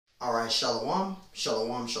Alright, shalom,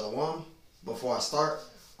 shalom, shalom. Before I start,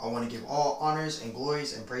 I want to give all honors and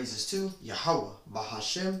glories and praises to Yahweh,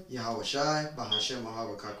 Bahashem, Yahweh Shai, Bahashem,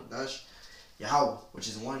 Yahweh Kakodash, Yahweh, which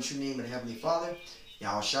is the one true name of the Heavenly Father,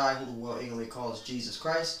 Yahweh Shai, who the world ignorantly calls Jesus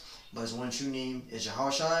Christ, but his one true name is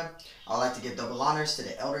Yahweh Shai. I'd like to give double honors to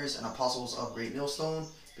the elders and apostles of Great Millstone,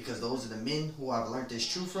 because those are the men who I've learned this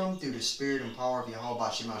truth from through the spirit and power of Yahweh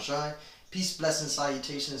Bashim Shai. Peace, blessings,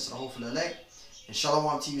 salutations to the hopeful elect. And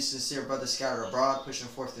shalom to you, sincere brothers scattered abroad, pushing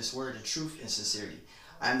forth this word in truth and sincerity.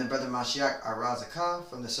 I am the brother Mashiach Arazakah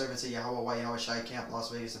from the servants of Yahweh Yahweh Shai Camp, Las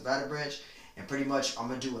Vegas, Nevada branch. And pretty much I'm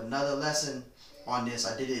going to do another lesson on this.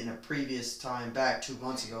 I did it in a previous time back 2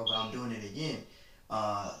 months ago, but I'm doing it again.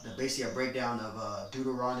 Basically a breakdown of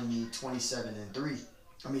Deuteronomy 23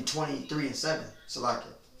 and 7. Salaka.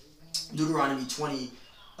 Deuteronomy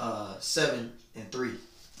 27 and 3.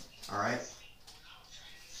 Alright.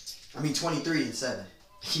 23 and 7. I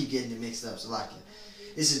keep getting it mixed up. Salaka.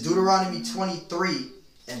 This is Deuteronomy 23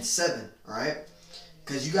 and 7. Alright.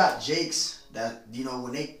 Because you got Jakes that, you know,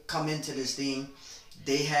 when they come into this thing,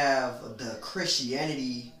 they have the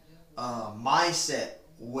Christianity mindset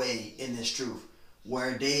way in this truth,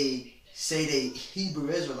 where they say they Hebrew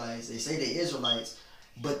Israelites, they say they Israelites,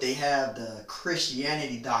 but they have the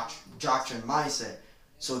Christianity doctrine mindset.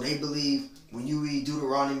 So they believe when you read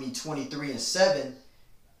Deuteronomy 23 and 7,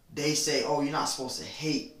 they say, oh, you're not supposed to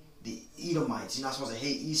hate the Edomites, you're not supposed to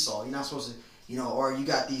hate Esau, you're not supposed to, you know, or you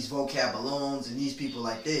got these vocab balloons and these people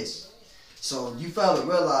like this. So you fail to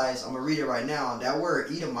realize, I'm going to read it right now, that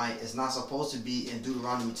word Edomite is not supposed to be in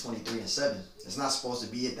Deuteronomy 23 and 7. It's not supposed to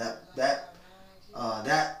be it. That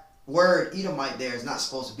word Edomite there is not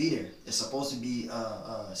supposed to be there. It's supposed to be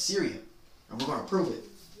Syria. And we're going to prove it.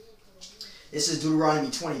 This is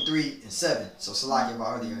Deuteronomy 23 and 7. So Salaki,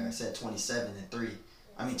 earlier I said 27 and 3.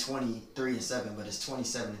 23 and 7, but it's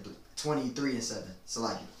 23 and 7.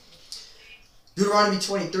 Salaki. Deuteronomy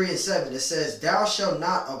 23 and 7, it says, thou shalt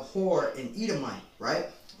not abhor an Edomite, right?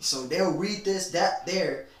 So they'll read this, that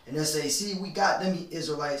there, and they'll say, see, we got them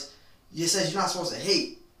Israelites. It says you're not supposed to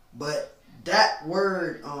hate, but that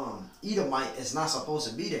word Edomite is not supposed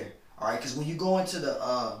to be there, all right? Because when you go into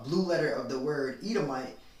the blue letter of the word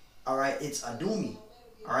Edomite, all right, it's Adumi,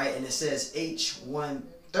 all right? And it says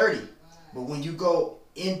H130. But when you go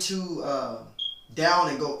into, down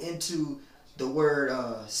and go into the word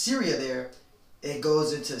Syria there, it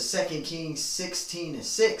goes into 2 Kings 16 and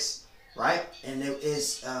 6, right? And it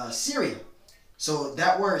is Syria. So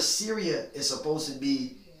that word Syria is supposed to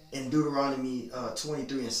be in Deuteronomy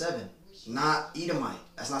 23 and 7, not Edomite.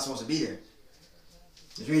 That's not supposed to be there.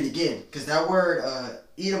 Let's read it again, because that word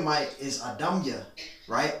Edomite is Adamya,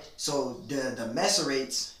 right? So the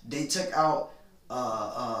Meserites, they took out,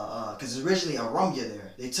 because it's originally Aramya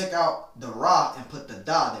there. They took out the Ra and put the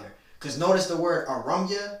Da there. Because notice the word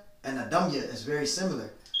Aramya and Adamya is very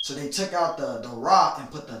similar. So they took out the Ra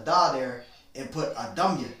and put the Da there and put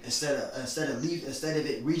Adamya instead of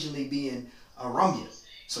it regionally being Aramya.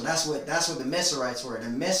 So that's what the Meserites were. The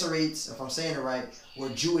Meserites, if I'm saying it right, were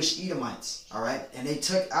Jewish Edomites. All right, and they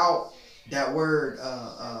took out that word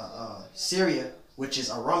Syria, which is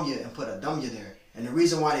Aramya, and put Adamya there. And the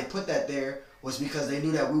reason why they put that there was because they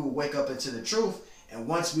knew that we would wake up into the truth, and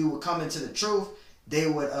once we would come into the truth, they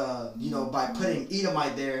would, by putting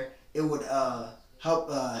Edomite there, it would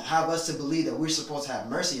help have us to believe that we're supposed to have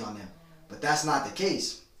mercy on them. But that's not the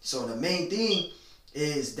case. So the main thing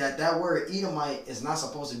is that word Edomite is not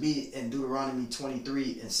supposed to be in Deuteronomy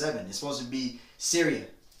 23 and 7. It's supposed to be Syria.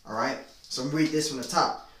 All right? So I'm going to read this from the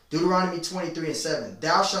top. Deuteronomy 23 and 7.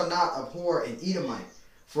 Thou shalt not abhor an Edomite,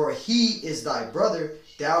 for he is thy brother.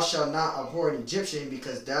 Thou shalt not abhor an Egyptian,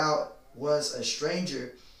 because thou was a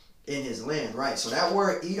stranger in his land. Right? So that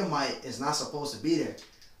word Edomite is not supposed to be there.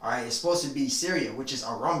 All right? It's supposed to be Syria, which is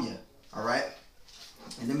Aramya. All right?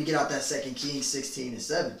 And let me get out that 2 Kings 16 and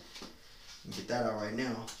 7. Let me get that out right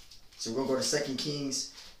now. So we're going to go to 2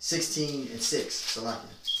 Kings 16 and 6. Salaki.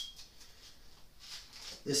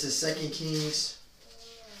 This is 2 Kings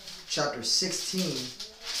chapter 16.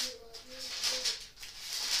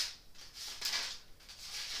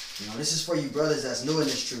 You know, this is for you brothers that's new in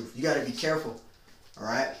this truth. You got to be careful. All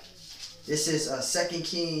right. This is 2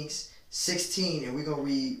 Kings 16, and we're going to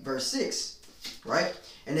read verse 6. Right.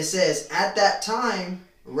 And it says, at that time,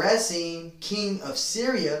 Rezin, king of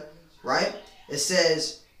Syria, right? It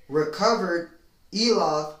says, recovered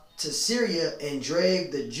Eloth to Syria and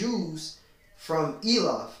drave the Jews from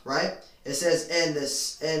Eloth, right? It says,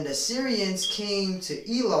 and the Syrians came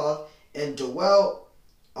to Eloth and dwelt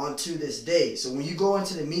unto this day. So when you go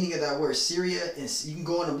into the meaning of that word Syria, and you can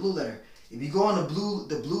go in the blue letter. If you go on the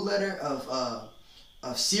blue letter of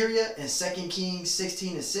of Syria in 2 Kings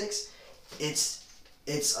 16:6, it's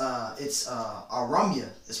Aramia.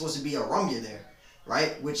 It's supposed to be Aramia there,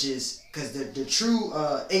 right? Which is because the true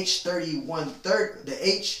H3130, the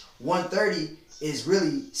H130 is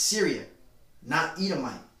really Syria, not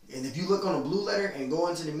Edomite. And if you look on the blue letter and go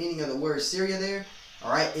into the meaning of the word Syria there,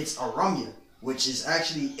 all right, it's Aramia, which is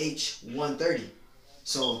actually H130.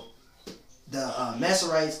 So the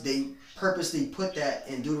Masoretes, they purposely put that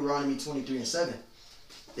in Deuteronomy 23:7.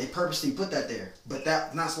 They purposely put that there, but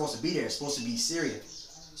that's not supposed to be there. It's supposed to be Syria.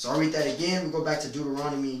 So I'll read that again. We go back to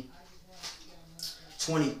Deuteronomy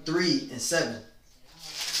 23:7.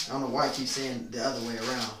 I don't know why I keep saying the other way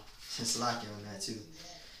around. Since Lakia on that too.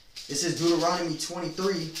 This is Deuteronomy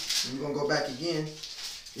 23. And we're going to go back again.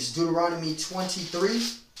 It's Deuteronomy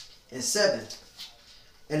 23:7.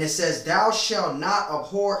 And it says, thou shalt not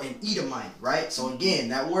abhor an Edomite, right? So again,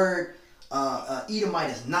 that word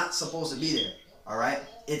Edomite is not supposed to be there, all right?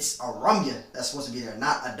 It's Aramya that's supposed to be there,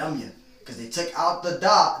 not Adamya. Because they took out the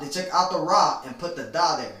da, they took out the ra and put the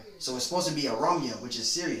da there. So it's supposed to be Aramya, which is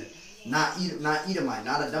Syria, not Edomite,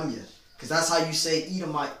 not Adamya. Because that's how you say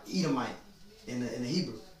Edomite in the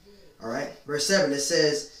Hebrew. All right, verse 7, it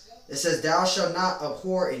says, thou shalt not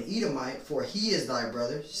abhor an Edomite, for he is thy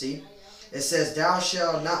brother. See, it says, thou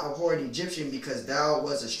shalt not abhor an Egyptian, because thou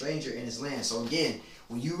was a stranger in his land. So again,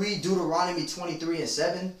 when you read Deuteronomy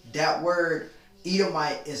 23:7, that word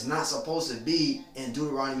Edomite is not supposed to be in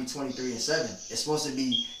Deuteronomy 23:7. It's supposed to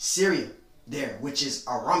be Syria there, which is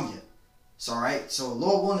Aramya. So all right, so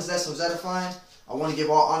Lord willing, this lesson was edifying. I want to give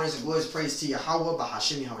all honors and glories praise to Yahweh,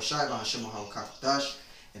 Bahashim Yahushai, Bahashim Yahushai,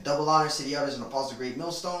 and double honors to the elders and apostles of Great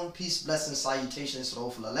Millstone. Peace, blessings, salutations to the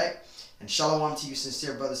hopeful elect. And shalom to you,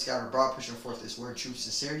 sincere brothers scattered abroad, pushing forth this word, truth,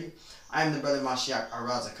 sincerity. I am the brother Mashiach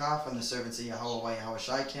Arazakah from the servants of Yahweh Yahweh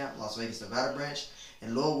Shai Camp, Las Vegas, Nevada branch.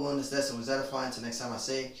 And Lord willing, this lesson was edifying. Until next time I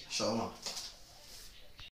say, shalom.